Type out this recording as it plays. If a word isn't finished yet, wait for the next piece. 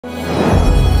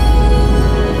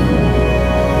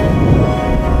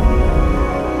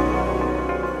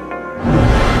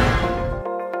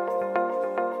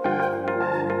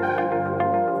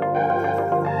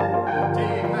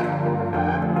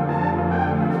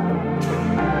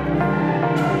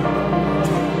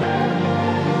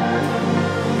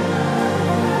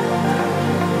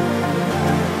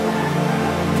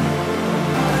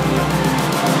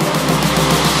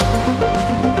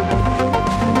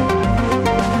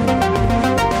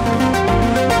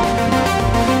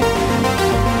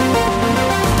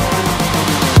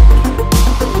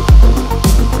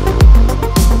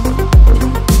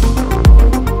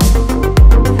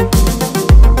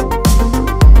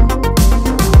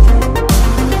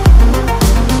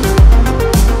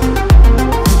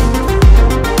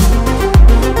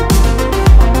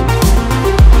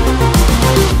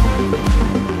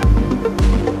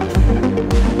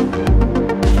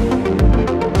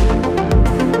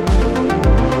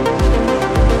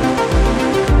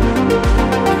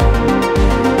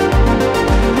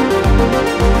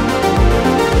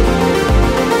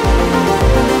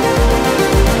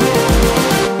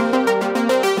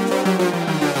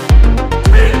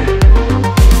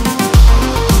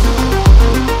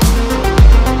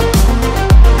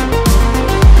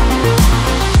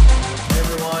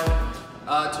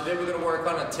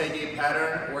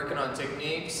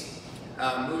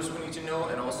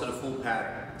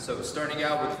pattern. So starting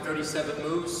out with 37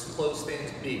 moves, close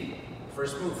stance B.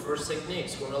 First move, first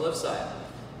techniques, go on the left side.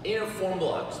 Inner form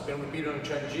block, spin with beat on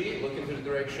Toi-Gye, look into the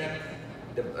direction.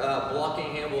 The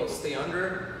blocking hand will stay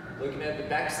under, looking at the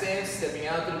back stance, stepping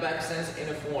out to the back stance,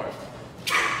 inner form.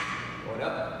 Going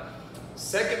up.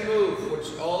 Second move,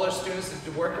 which all our students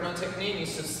are working on technique,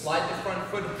 is to slide the front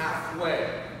foot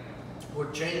halfway.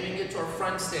 We're changing it to our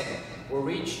front stand. We'll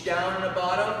reach down on the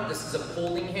bottom. This is a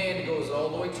pulling hand. It goes all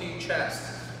the way to your chest.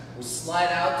 We'll slide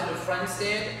out to the front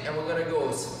stand, and we're going to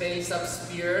go face up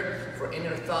spear for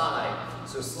inner thigh.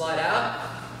 So slide out,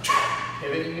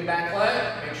 pivoting your back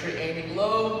leg. Make sure you're aiming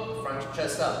low, front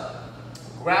chest up.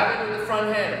 Grabbing with the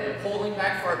front hand. We're pulling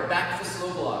back for our back fist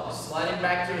low block. Sliding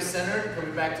back to the center,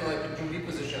 coming back to like the Judy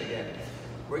position again.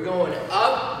 We're going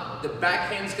up. The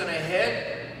back hand's going to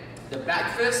hit the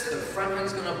back fist, the front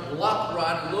hand's gonna block,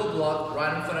 low block,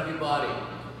 right in front of your body.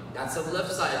 That's the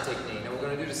left side technique. Now we're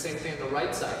gonna do the same thing on the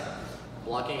right side.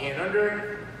 Blocking hand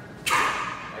under,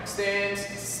 back stance,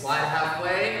 slide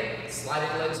halfway,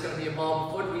 sliding leg's gonna be a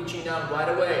palm foot, reaching down right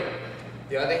away.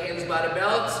 The other hand's by the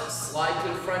belt, slide to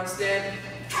the front stand,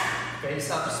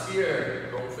 face up spear,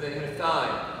 going for the inner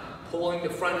thigh. Pulling the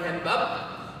front hand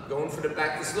up, going for the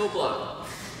back fist low block.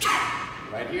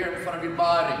 Right here in front of your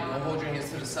body. Don't hold your hands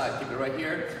to the side. Keep it right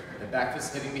here. The back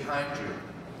fist hitting behind you.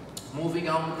 Moving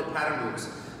on with the pattern moves.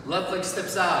 Left leg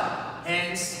steps out.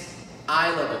 Hands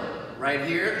eye level. Right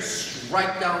here.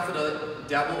 Strike down for the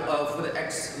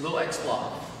low X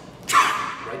block.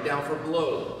 Right down for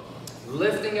blow.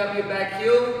 Lifting up your back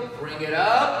heel. Bring it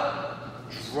up.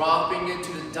 Dropping it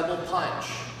to the double punch.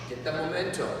 Get the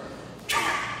momentum.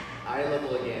 Eye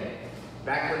level again.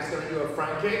 Back leg's going to do a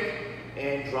front kick.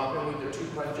 And drop in with the two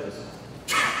punches.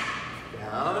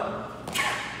 Down.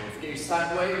 Don't forget your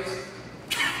sideways.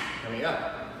 Coming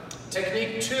up.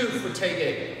 Technique 2 for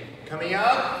Toi-Gye. Coming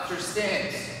up to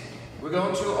stance. We're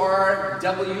going to our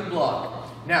W block.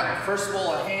 Now, first of all,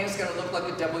 our hand's going to look like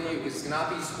a W. It's going to not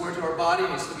be square to our body.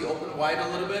 It needs to be open wide a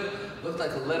little bit. Look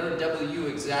like a letter W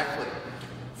exactly.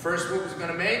 First move is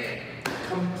going to make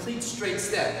complete straight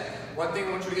step. One thing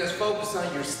I want you guys to focus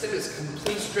on, your step is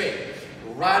complete straight.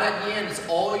 Right at the end is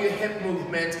all your hip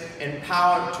movement and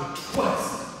power to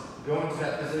twist. Go into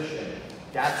that position.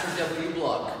 That's your W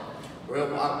block.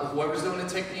 Whoever's doing the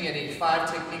technique, I need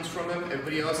 5 techniques from him.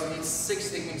 Everybody else needs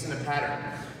 6 techniques in the pattern.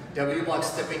 W block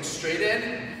stepping straight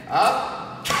in,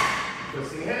 up,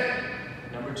 twisting head.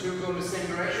 Number 2, going the same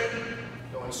direction.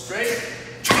 Going straight,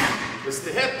 twist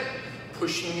the hip,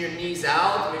 pushing your knees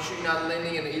out. Make sure you're not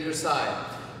landing on either side.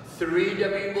 3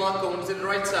 W block going to the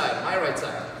right side, my right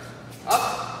side.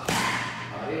 Up,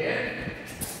 body in,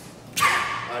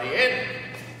 body in,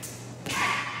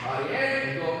 body in,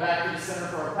 and go back to the center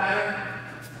for our pattern.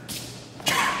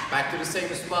 Back to the same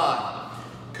spot.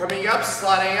 Coming up,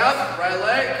 sliding up, right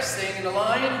leg, staying in the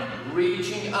line,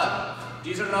 reaching up.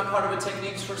 These are not part of the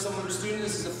techniques for some of the students,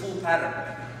 this is a full pattern.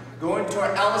 Going to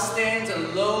our L stance, a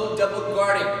low double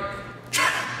guarding.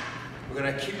 We're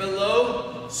gonna keep it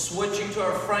low, switching to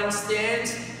our front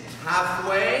stance.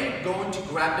 Halfway, going to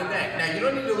grab the neck. Now, you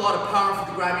don't need a lot of power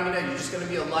for the grabbing the neck. You're just going to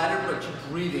be a lighter, but keep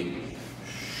breathing.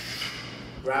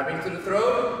 Grabbing to the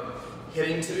throat,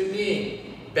 hitting to the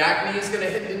knee. Back knee is going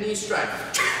to hit the knee strike.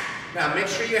 Now, make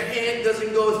sure your hand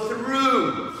doesn't go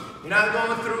through. You're not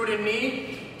going through the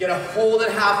knee. You're going to hold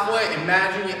it halfway.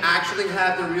 Imagine you actually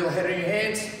have the real head of your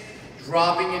hands.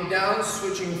 Dropping it down,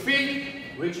 switching feet.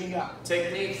 Reaching up.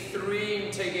 Technique 3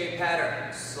 in Toi-Gye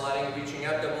pattern. Sliding and reaching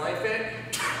up, double knife in.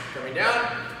 Coming down.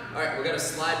 All right, we're gonna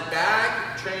slide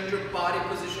back, change your body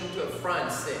position to a front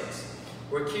stance.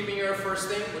 We're keeping our first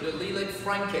thing with a lead leg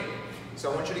front kick.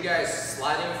 So I want you to guys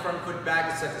sliding your front foot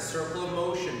back. It's like a circle of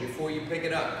motion before you pick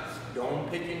it up. Don't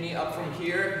pick your knee up from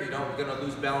here. You're gonna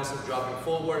lose balance and dropping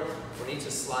forward. We need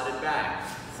to slide it back.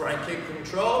 Front kick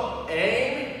control,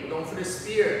 aim. We're going for the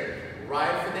spear.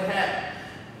 Right for the head.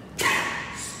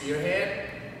 Spear head.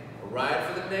 Right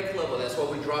for the neck level. That's why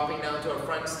we're dropping down to our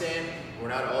front stand. We're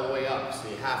not all the way up, so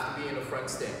you have to be in the front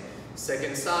stand.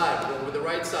 Second side, we're going with the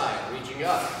right side, reaching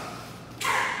up.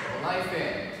 Double knife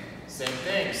in. Same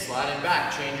thing, sliding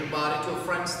back, change your body to a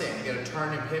front stand. You gotta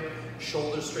turn your hip,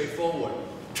 shoulders straight forward.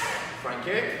 Front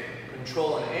kick,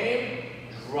 control and aim,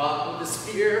 drop with the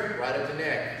spear right at the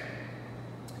neck.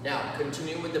 Now,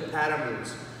 continue with the pattern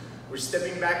moves. We're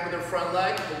stepping back with our front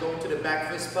leg, we're going to the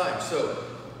back fist punch. So,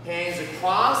 hands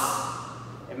across.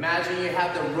 Imagine you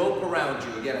have the rope around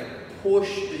you. You gotta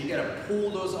push, you gotta pull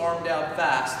those arms down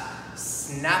fast.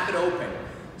 Snap it open.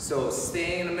 So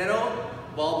staying in the middle,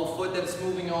 ball of foot that's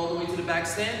moving all the way to the back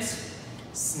stance.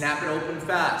 Snap it open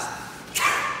fast.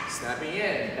 Snapping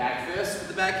in, back fist with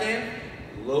the back hand.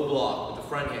 low block with the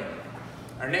front hand.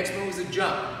 Our next move is a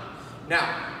jump.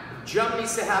 Now, jump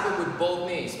needs to happen with both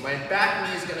knees. My back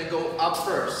knee is gonna go up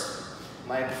first.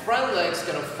 My front leg's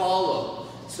gonna follow.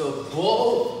 So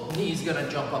both knees gonna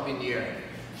jump up in the air.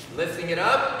 Lifting it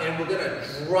up, and we're gonna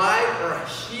drive our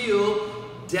heel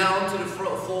down to the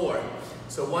front forward.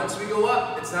 So once we go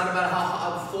up, it's not about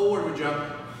how forward we jump.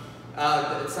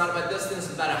 It's not about distance,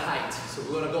 it's about a height. So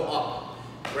we're gonna go up.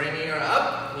 Bringing her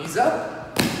up, knees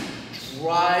up.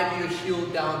 Drive your heel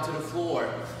down to the floor.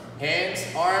 Hands,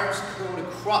 arms, go to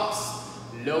cross.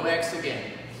 Low X again.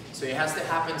 So it has to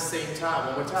happen same time.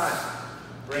 One more time.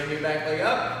 Bring your back leg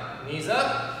up, knees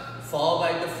up, followed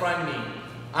by the front knee.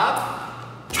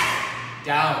 Up,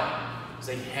 down. It's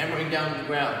like hammering down the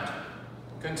ground.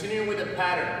 Continuing with the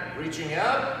pattern. Reaching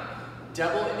up,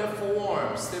 double in the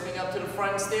forearm, stepping up to the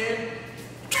front stand,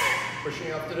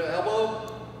 pushing up to the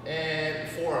elbow, and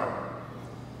forearm.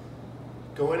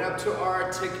 Going up to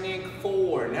our technique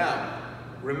 4. Now,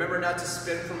 remember not to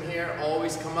spin from here.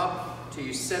 Always come up to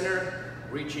your center,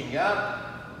 reaching up.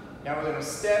 Now we're going to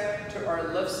step to our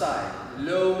left side,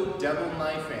 low double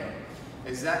knife hand.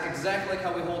 Is that exactly like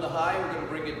how we hold the high? We're going to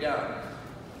bring it down.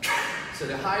 So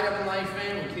the high double knife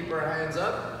hand, we keep our hands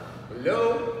up.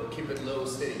 Low, we keep it low,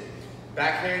 steady.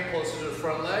 Back hand closer to the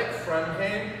front leg. Front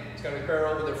hand, it's going to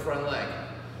curl over the front leg.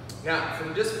 Now,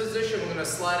 from this position, we're going to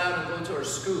slide out and go into our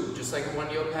scoop, just like a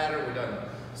 1-yo pattern we've done.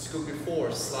 Scoop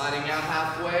before, sliding out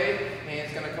halfway,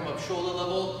 hands going to come up shoulder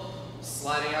level.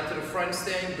 Sliding out to the front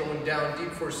stand, going down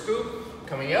deep for a scoop,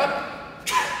 coming up,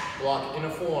 block in a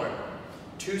form.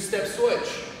 2-step switch,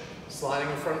 sliding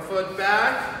the front foot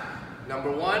back.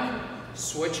 Number 1,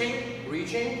 switching,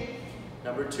 reaching.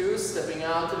 Number 2, stepping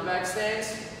out to the back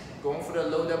stance, going for the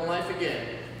low double knife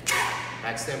again.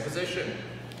 Back stand position.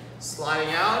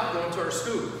 Sliding out, going to our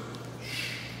scoop.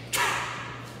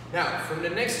 Now, from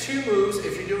the next 2 moves,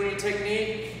 if you're doing your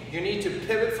technique, you need to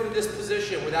pivot from this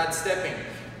position without stepping.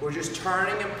 We're just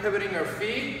turning and pivoting our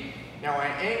feet. Now our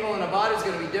angle in the body is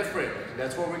going to be different.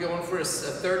 That's what we're going for a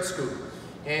 3rd scoop.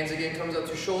 Hands again comes up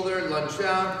to shoulder, lunge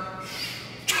down.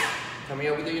 Coming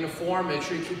up with the uniform, make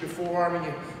sure you keep your forearm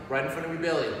right in front of your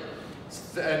belly.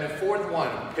 And the 4th one,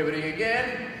 pivoting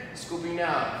again, scooping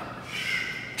down.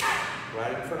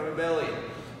 Right in front of your belly.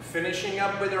 Finishing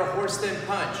up with our horse stand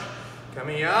punch.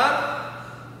 Coming up,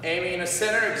 aiming in the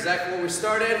center, exactly where we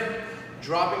started.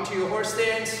 Dropping to your horse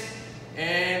stance.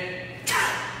 And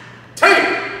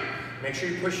take! Make sure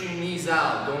you push your knees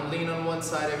out. Don't lean on one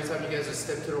side every time you guys just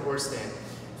step to the horse stand.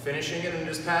 Finishing it in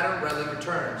this pattern, right leg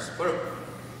returns.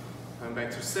 Coming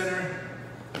back to center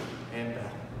and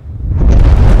back.